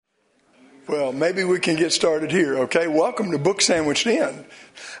Well, maybe we can get started here, okay? Welcome to Book Sandwiched In.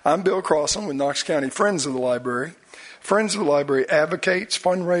 I'm Bill Crossan with Knox County Friends of the Library. Friends of the Library advocates,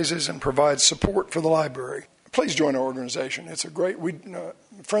 fundraises, and provides support for the library. Please join our organization. It's a great,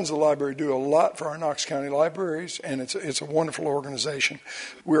 Friends of the Library do a lot for our Knox County libraries, and it's a wonderful organization.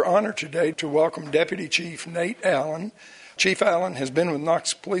 We're honored today to welcome Deputy Chief Nate Allen. Chief Allen has been with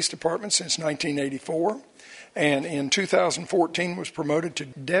Knox Police Department since 1984. And in 2014 was promoted to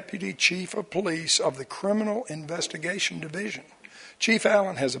Deputy Chief of Police of the Criminal Investigation Division. Chief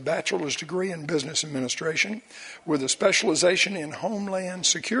Allen has a bachelor's degree in business administration with a specialization in homeland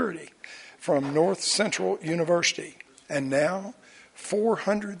security from North Central University. And now,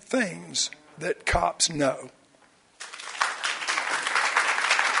 400 things that cops know.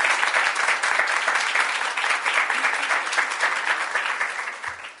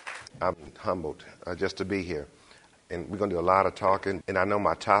 I'm humbled just to be here. And we're going to do a lot of talking. And I know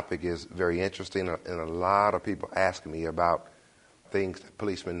my topic is very interesting, and a lot of people ask me about things that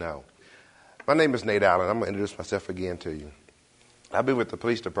policemen know. My name is Nate Allen. I'm going to introduce myself again to you. I've been with the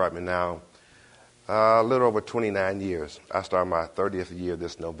police department now a little over 29 years. I started my 30th year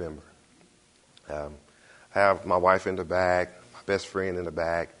this November. I have my wife in the back, my best friend in the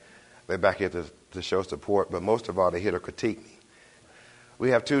back. They're back here to show support, but most of all, they're here to critique me. We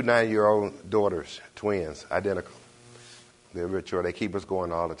have 2 9-year-old daughters, twins, identical. They're mature. They keep us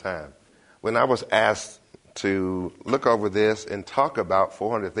going all the time. When I was asked to look over this and talk about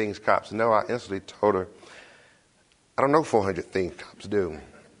 400 things cops know, I instantly told her, I don't know 400 things cops do.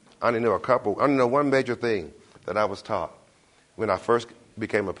 I only know a couple. I only know one major thing that I was taught. When I first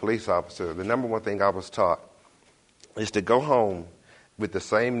became a police officer, the number one thing I was taught is to go home with the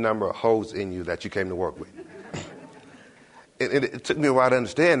same number of holes in you that you came to work with. It took me a while to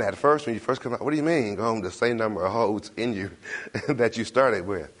understand that. At first, when you first come out, what do you mean, go home with the same number of holes in you that you started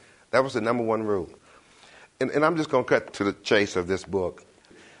with? That was the number one rule. And I'm just going to cut to the chase of this book.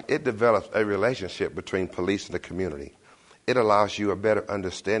 It develops a relationship between police and the community. It allows you a better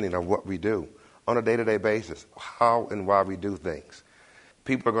understanding of what we do on a day-to-day basis, how and why we do things.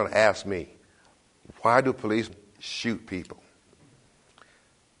 People are going to ask me, why do police shoot people?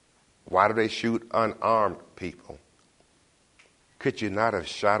 Why do they shoot unarmed people? Could you not have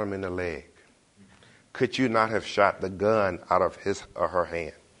shot him in the leg? Could you not have shot the gun out of his or her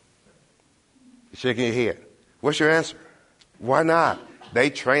hand? You're shaking your head. What's your answer? Why not?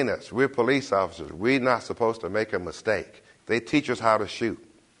 They train us. We're police officers. We're not supposed to make a mistake. They teach us how to shoot.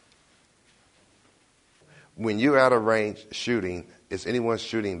 When you're at a range shooting, is anyone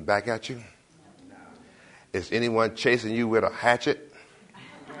shooting back at you? Is anyone chasing you with a hatchet?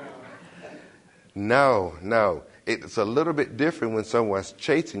 No. It's a little bit different when someone's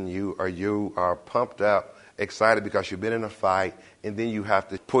chasing you or you are pumped up, excited because you've been in a fight, and then you have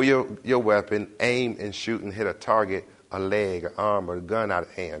to pull your weapon, aim, and shoot and hit a target, a leg, an arm, or a gun out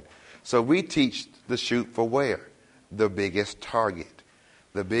of hand. So we teach the shoot for where? The biggest target.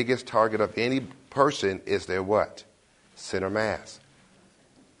 The biggest target of any person is their what? Center mass.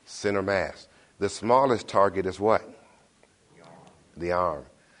 Center mass. The smallest target is what? The arm.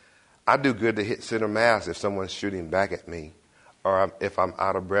 I do good to hit center mass if someone's shooting back at me, or if I'm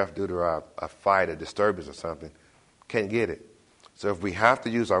out of breath due to a fight, a disturbance or something. Can't get it. So if we have to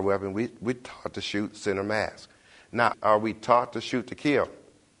use our weapon, we're taught to shoot center mass. Now, are we taught to shoot to kill?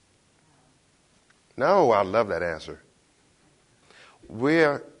 No, I love that answer.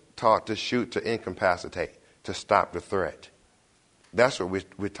 We're taught to shoot to incapacitate, to stop the threat. That's what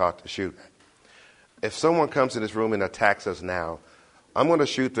we're taught to shoot at. If someone comes in this room and attacks us now, I'm going to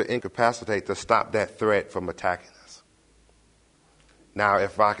shoot to incapacitate, to stop that threat from attacking us. Now,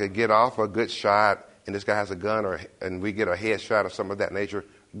 if I could get off a good shot and this guy has a gun and we get a headshot or something of that nature,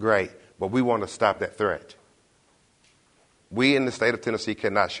 great. But we want to stop that threat. We in the state of Tennessee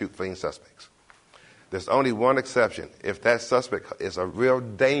cannot shoot fleeing suspects. There's only one exception. If that suspect is a real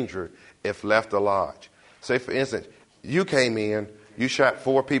danger if left at large. Say, for instance, you came in, you shot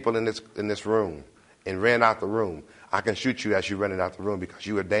 4 people in this room and ran out the room. I can shoot you as you're running out the room because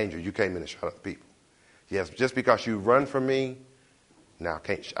you were a danger. You came in and shot other people. Yes, just because you run from me, now I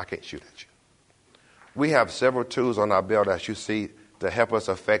can't shoot at you. We have several tools on our belt, as you see, to help us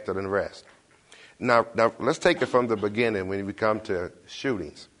affect the rest. Now, let's take it from the beginning when we come to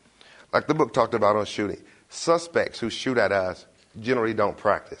shootings. Like the book talked about on shooting. Suspects who shoot at us generally don't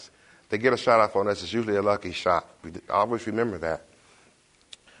practice. They get a shot off on us, it's usually a lucky shot. We always remember that.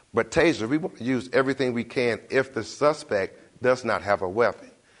 But taser, we want to use everything we can if the suspect does not have a weapon.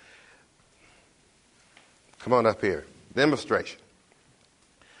 Come on up here. Demonstration.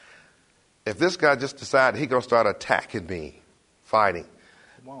 If this guy just decided he's going to start attacking me, fighting,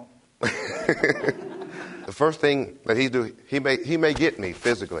 The first thing that he do, he may get me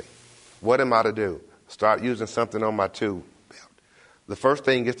physically. What am I to do? Start using something on my tube belt. The first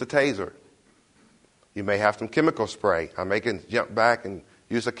thing is the taser. You may have some chemical spray. I may can jump back and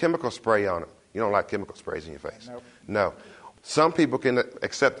use a chemical spray on him. You don't like chemical sprays in your face. Nope. No. Some people can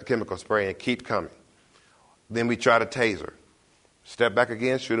accept the chemical spray and keep coming. Then we try the taser. Step back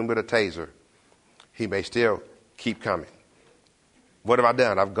again, shoot him with a taser. He may still keep coming. What have I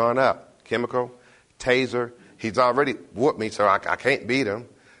done? I've gone up. Chemical, taser. He's already whooped me, so I can't beat him.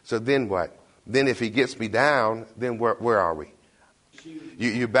 So then what? Then if he gets me down, then where are we?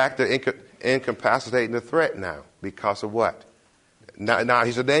 You're back to incapacitating the threat now. Because of what? Now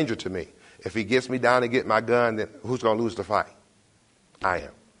he's a danger to me. If he gets me down and get my gun, then who's going to lose the fight? I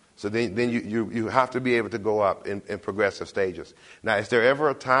am. So then you have to be able to go up in progressive stages. Now, is there ever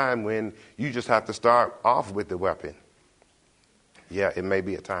a time when you just have to start off with the weapon? Yeah, it may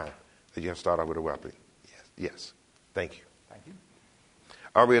be a time that you have to start off with a weapon. Yes. Thank you. Thank you.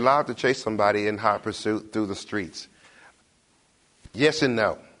 Are we allowed to chase somebody in hot pursuit through the streets? Yes and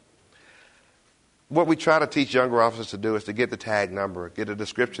no. What we try to teach younger officers to do is to get the tag number, get a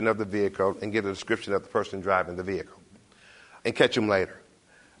description of the vehicle, and get a description of the person driving the vehicle, and catch them later.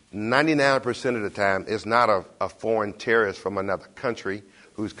 99% of the time, it's not a foreign terrorist from another country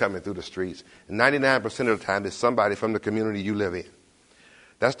who's coming through the streets. 99% of the time, it's somebody from the community you live in.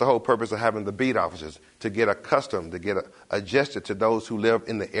 That's the whole purpose of having the beat officers, to get accustomed, to get adjusted to those who live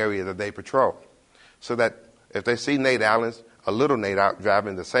in the area that they patrol. So that if they see Nate Allen, a little Nate out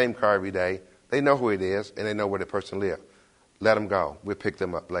driving the same car every day, they know who it is and they know where the person lives. Let them go. We'll pick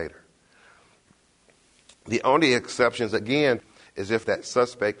them up later. The only exceptions, again, is if that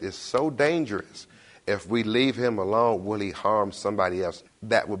suspect is so dangerous, if we leave him alone, will he harm somebody else?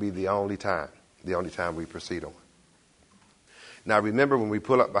 That will be the only time we proceed on. Now, remember, when we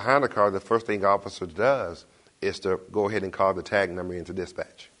pull up behind the car, the first thing the officer does is to go ahead and call the tag number into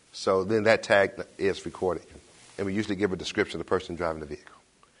dispatch. So then that tag is recorded. And we usually give a description of the person driving the vehicle.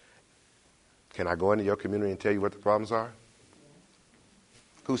 Can I go into your community and tell you what the problems are?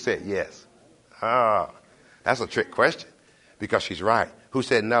 Who said yes? That's a trick question, because she's right. Who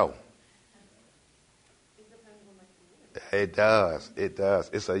said no? It does.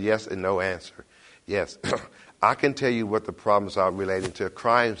 It's a yes and no answer. Yes. I can tell you what the problems are relating to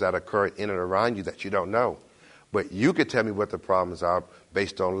crimes that occur in and around you that you don't know. But you could tell me what the problems are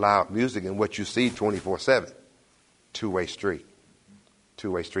based on loud music and what you see 24/7. Two-way street.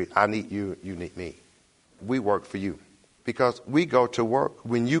 Two-way street. I need you, you need me. We work for you because we go to work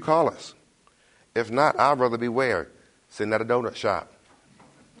when you call us. If not, I'd rather be where? Sitting at a donut shop.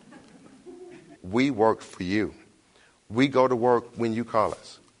 We work for you. We go to work when you call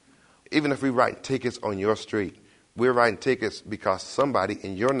us. Even if we write tickets on your street, we're writing tickets because somebody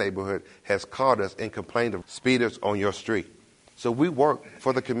in your neighborhood has called us and complained of speeders on your street. So we work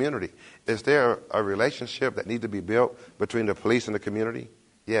for the community. Is there a relationship that needs to be built between the police and the community?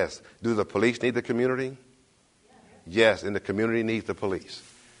 Yes. Do the police need the community? Yes, and the community needs the police.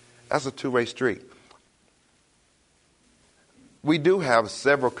 That's a two-way street. We do have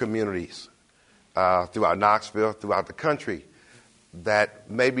several communities throughout Knoxville, throughout the country, that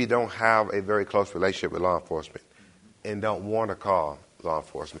maybe don't have a very close relationship with law enforcement and don't want to call law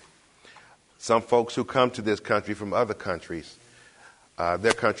enforcement. Some folks who come to this country from other countries,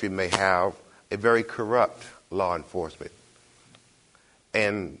 their country may have a very corrupt law enforcement.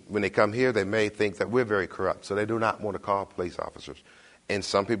 And when they come here, they may think that we're very corrupt, so they do not want to call police officers. And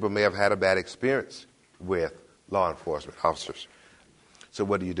some people may have had a bad experience with law enforcement officers. So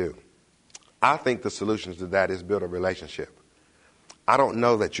what do? I think the solution to that is build a relationship. I don't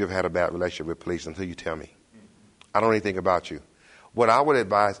know that you've had a bad relationship with police until you tell me. I don't know anything about you. What I would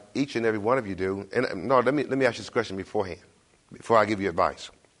advise each and every one of you do, and no, let me ask you this question beforehand, before I give you advice.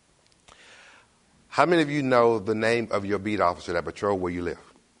 How many of you know the name of your beat officer that patrol where you live?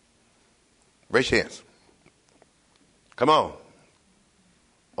 Raise your hands. Come on.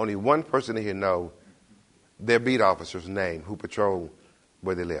 Only one person in here know their beat officer's name who patrol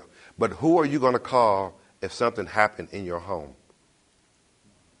where they live. But who are you going to call if something happened in your home?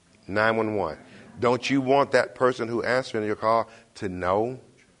 911. Don't you want that person who answers your call to know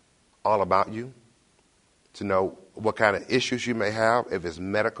all about you? To know what kind of issues you may have, if it's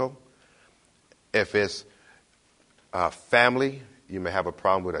medical, if it's family, you may have a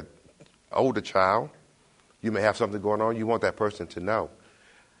problem with an older child, you may have something going on, you want that person to know.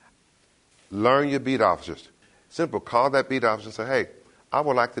 Learn your beat officers. Simple, call that beat officer and say, hey, I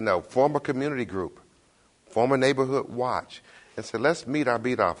would like to know. Form a community group, form a neighborhood watch, and say, let's meet our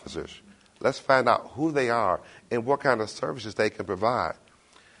beat officers. Let's find out who they are and what kind of services they can provide.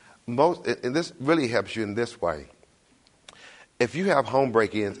 And this really helps you in this way. If you have home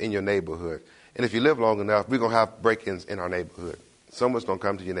break-ins in your neighborhood, and if you live long enough, we're going to have break-ins in our neighborhood. Someone's going to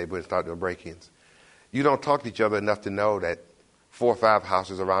come to your neighborhood and start doing break-ins. You don't talk to each other enough to know that 4 or 5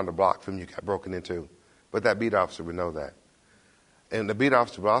 houses around the block from you got broken into. But that beat officer would know that. And the beat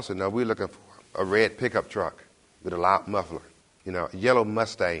officer would also know we're looking for a red pickup truck with a loud muffler, a yellow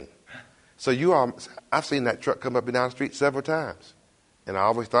Mustang. So I've seen that truck come up and down the street several times. And I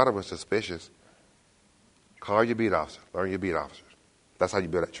always thought it was suspicious. Call your beat officer. Learn your beat officers. That's how you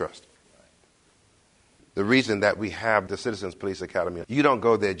build that trust. The reason that we have the Citizens Police Academy, you don't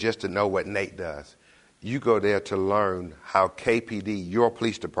go there just to know what Nate does. You go there to learn how KPD, your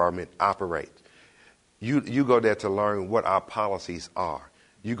police department, operates. You go there to learn what our policies are.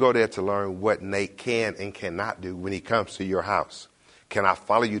 You go there to learn what Nate can and cannot do when he comes to your house. Can I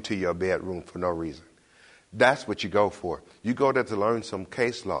follow you to your bedroom for no reason? That's what you go for. You go there to learn some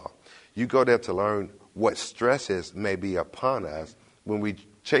case law. You go there to learn what stresses may be upon us when we're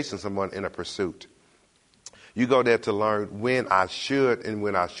chasing someone in a pursuit. You go there to learn when I should and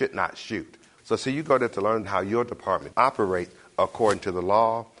when I should not shoot. So you go there to learn how your department operates according to the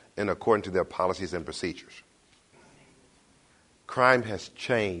law and according to their policies and procedures. Crime has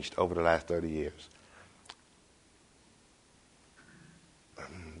changed over the last 30 years.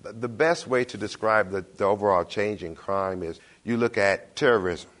 The best way to describe the overall change in crime is you look at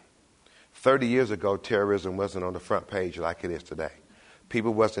terrorism. 30 years ago, terrorism wasn't on the front page like it is today.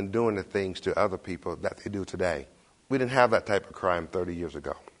 People wasn't doing the things to other people that they do today. We didn't have that type of crime 30 years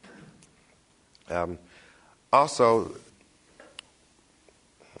ago. Also,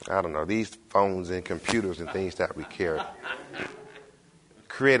 I don't know, these phones and computers and things that we carry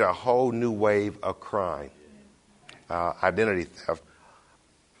create a whole new wave of crime, identity theft.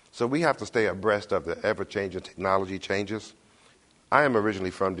 So we have to stay abreast of the ever-changing technology changes. I am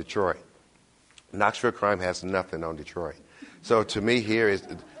originally from Detroit. Knoxville crime has nothing on Detroit. So to me here,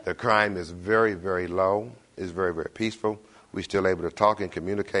 the crime is very, very low. It's very, very peaceful. We're still able to talk and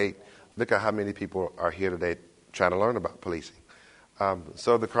communicate. Look at how many people are here today trying to learn about policing.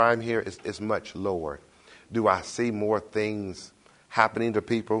 So the crime here is much lower. Do I see more things happening to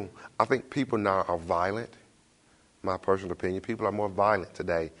people? I think people now are violent. My personal opinion, people are more violent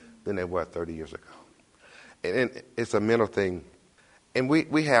today than they were 30 years ago. And it's a mental thing. And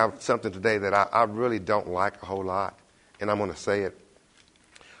we have something today that I really don't like a whole lot, and I'm going to say it.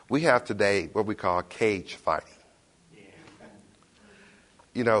 We have today what we call cage fighting.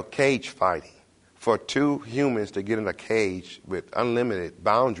 Cage fighting. For 2 humans to get in a cage with unlimited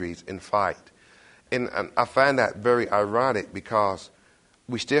boundaries and fight. And I find that very ironic because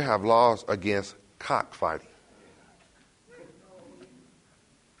we still have laws against cockfighting.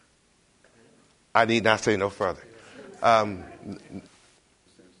 I need not say no further.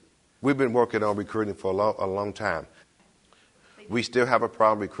 We've been working on recruiting for a long time. We still have a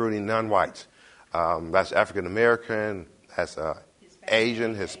problem recruiting non-whites. That's African American, that's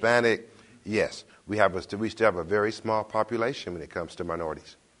Asian, Hispanic. Yes, we still have a very small population when it comes to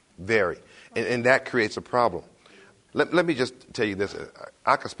minorities. Very. And that creates a problem. Let me just tell you this.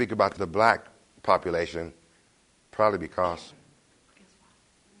 I can speak about the black population probably because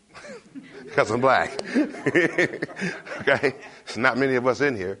I'm black. Okay? There's not many of us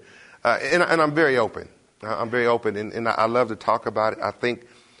in here. And I'm very open. I'm very open, and I love to talk about it. I think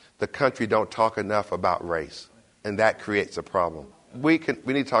the country don't talk enough about race, and that creates a problem. We need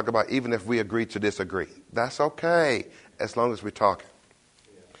to talk about even if we agree to disagree. That's okay, as long as we're talking.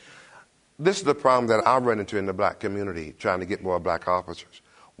 This is the problem that I run into in the black community, trying to get more black officers.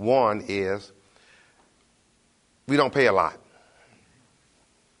 One is we don't pay a lot.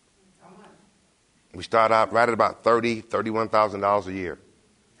 We start out right at about $31,000 a year.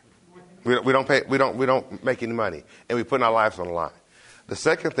 We don't make any money, and we put our lives on the line. The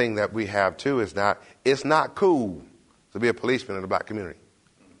second thing that we have too is that it's not cool to be a policeman in the black community.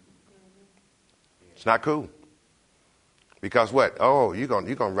 It's not cool. Because what? Oh, you're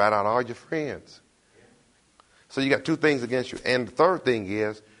gonna rat out all your friends. So you got 2 things against you. And the third thing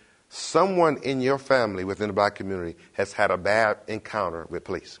is someone in your family within the black community has had a bad encounter with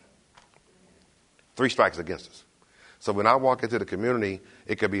police. 3 strikes against us. So when I walk into the community,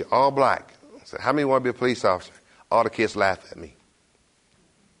 it could be all black. So how many want to be a police officer? All the kids laugh at me.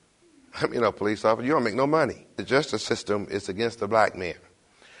 Police officer, you don't make no money. The justice system is against the black man.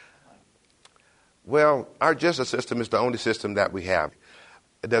 Well, our justice system is the only system that we have.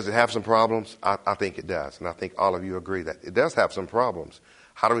 Does it have some problems? I think it does. And I think all of you agree that it does have some problems.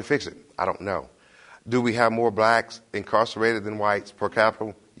 How do we fix it? I don't know. Do we have more blacks incarcerated than whites per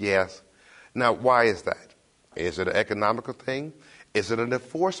capita? Yes. Now, why is that? Is it an economical thing? Is it an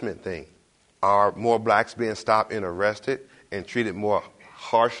enforcement thing? Are more blacks being stopped and arrested and treated more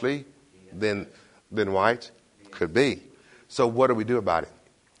harshly than whites? Could be. So what do we do about it?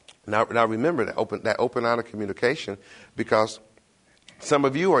 Now remember that open line of communication, because some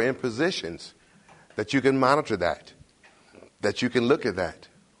of you are in positions that you can monitor that you can look at that.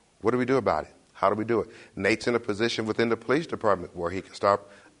 What do we do about it? How do we do it? Nate's in a position within the police department where he can start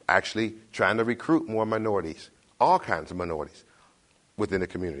actually trying to recruit more minorities, all kinds of minorities within the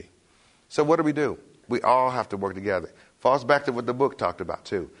community. So what do? We all have to work together. Falls back to what the book talked about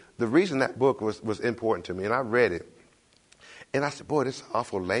too. The reason that book was important to me, and I read it, and I said, boy, this is an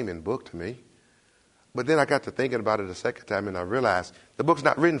awful layman book to me. But then I got to thinking about it a second time, and I realized the book's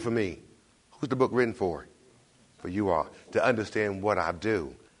not written for me. Who's the book written for? For you all, to understand what I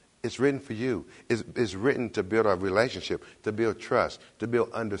do. It's written for you. It's written to build a relationship, to build trust, to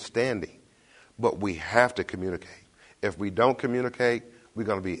build understanding. But we have to communicate. If we don't communicate, we're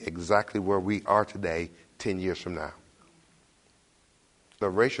going to be exactly where we are today 10 years from now. The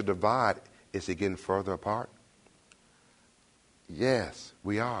racial divide, is it getting further apart? Yes,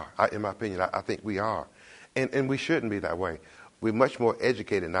 we are. In my opinion, I think we are. And we shouldn't be that way. We're much more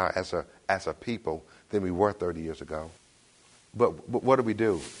educated now as a people than we were 30 years ago. But what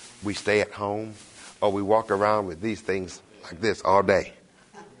do? We stay at home, or we walk around with these things like this all day.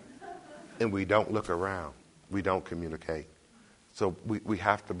 And we don't look around. We don't communicate. So we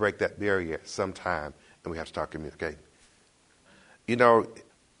have to break that barrier sometime, and we have to start communicating. You know,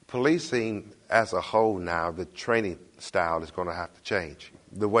 policing as a whole now, the training style is going to have to change.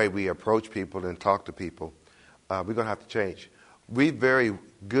 The way we approach people and talk to people, we're going to have to change. We're very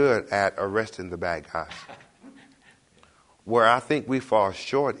good at arresting the bad guys. Where I think we fall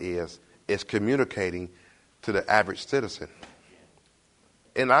short is communicating to the average citizen.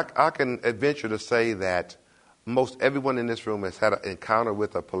 And I can venture to say that most everyone in this room has had an encounter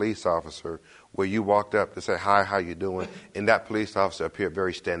with a police officer where you walked up to say, hi, how you doing? And that police officer appeared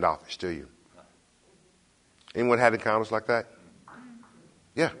very standoffish to you. Anyone had encounters like that?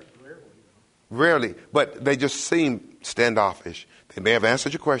 Yeah. Rarely. But they just seem standoffish. They may have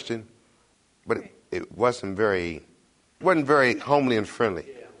answered your question, but it wasn't very homely and friendly.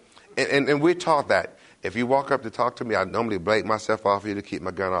 And we're taught that. If you walk up to talk to me, I normally blade myself off you to keep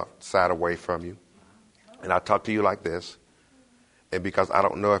my gun outside away from you. And I talk to you like this. And because I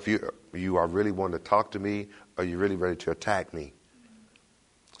don't know if you are really wanting to talk to me or you're really ready to attack me.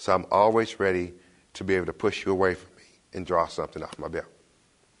 So I'm always ready to be able to push you away from me and draw something off my belt.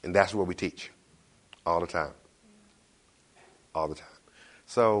 And that's what we teach all the time. All the time.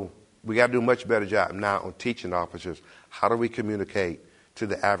 So we got to do a much better job now on teaching officers how do we communicate to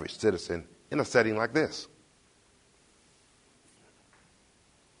the average citizen in a setting like this.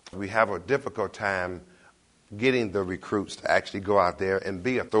 We have a difficult time getting the recruits to actually go out there and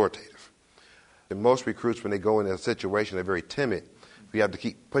be authoritative. And most recruits, when they go in a situation, they're very timid. You have to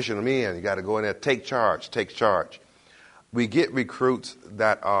keep pushing them in. You got to go in there, take charge. We get recruits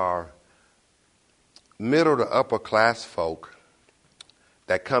that are middle to upper class folk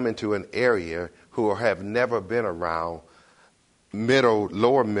that come into an area who have never been around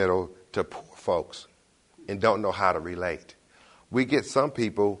lower middle to poor folks and don't know how to relate. We get some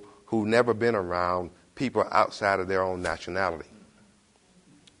people who've never been around people outside of their own nationality.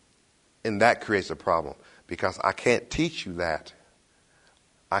 And that creates a problem because I can't teach you that.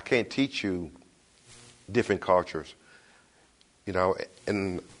 I can't teach you different cultures,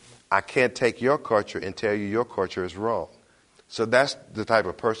 and I can't take your culture and tell you your culture is wrong. So that's the type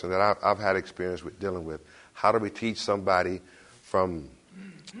of person that I've had experience with dealing with. How do we teach somebody from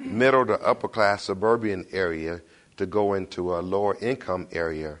middle to upper class suburban area to go into a lower income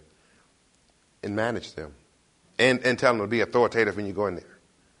area and manage them and tell them to be authoritative when you go in there?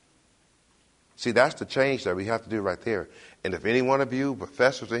 See, that's the change that we have to do right there. And if any one of you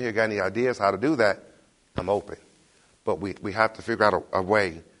professors in here got any ideas how to do that, I'm open. But we have to figure out a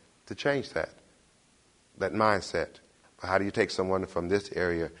way to change that mindset. How do you take someone from this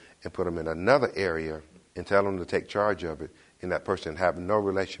area and put them in another area and tell them to take charge of it, and that person have no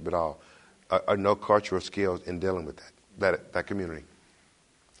relationship at all or no cultural skills in dealing with that community?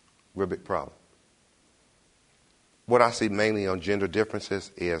 Real big problem. What I see mainly on gender differences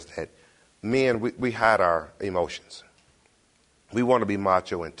is that men, we hide our emotions. We want to be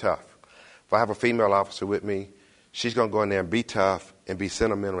macho and tough. If I have a female officer with me, she's going to go in there and be tough and be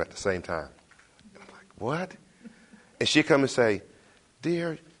sentimental at the same time. And I'm like, what? And she come and say,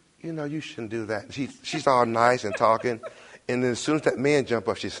 dear, you shouldn't do that. She's all nice and talking. And then as soon as that man jump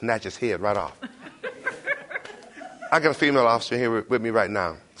up, she snatches his head right off. I got a female officer here with me right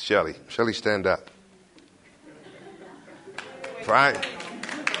now, Shelly. Shelly, stand up. Prime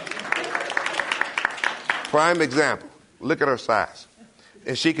example. Look at her size.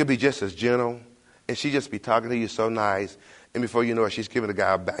 And she could be just as gentle, and she just be talking to you so nice, and before you know it, she's giving the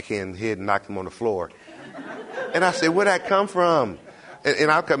guy a backhand hit and knocked him on the floor. And I said, where'd that come from? And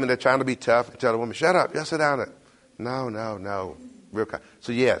I'll come in there trying to be tough and tell the woman, shut up, just sit down there. No. Real kind.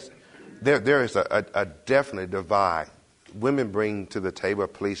 So yes, there is a definite divide. Women bring to the table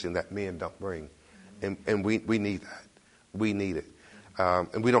of policing that men don't bring. And we need that. We need it.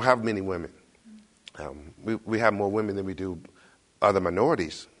 And we don't have many women. We have more women than we do other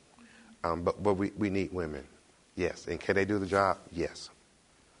minorities. But we need women. Yes. And can they do the job? Yes.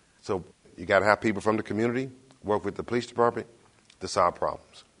 So you got to have people from the community work with the police department to solve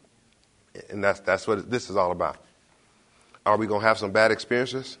problems. And that's what this is all about. Are we going to have some bad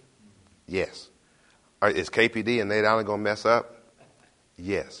experiences? Yes. Is KPD and Nate Allen going to mess up?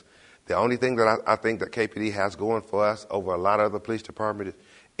 Yes. The only thing that I think that KPD has going for us over a lot of other police departments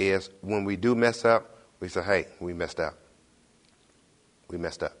is when we do mess up, we say, hey, we messed up. We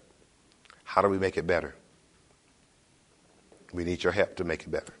messed up. How do we make it better? We need your help to make it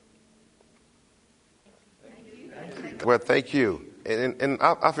better. Well, thank you. And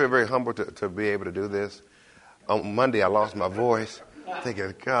I feel very humbled to be able to do this. On Monday, I lost my voice,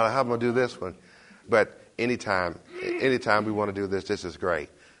 thinking, God, how am I going to do this one? But anytime we want to do this is great.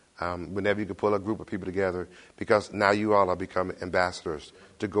 Whenever you can pull a group of people together, because now you all are becoming ambassadors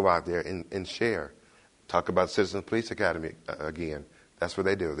to go out there and share. Talk about Citizen Police Academy again. That's what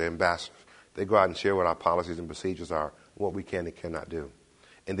they do. They're ambassadors. They go out and share what our policies and procedures are, what we can and cannot do.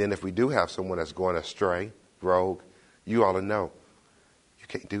 And then if we do have someone that's going astray, rogue, you ought to know, you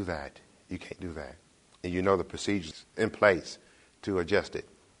can't do that. You can't do that. And you know the procedures in place to adjust it.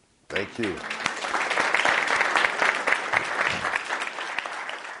 Thank you.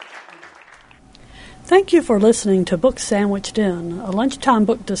 Thank you for listening to Books Sandwiched In, a lunchtime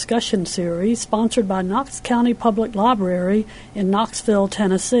book discussion series sponsored by Knox County Public Library in Knoxville,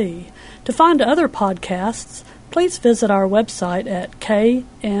 Tennessee. To find other podcasts, please visit our website at knoxlib.org.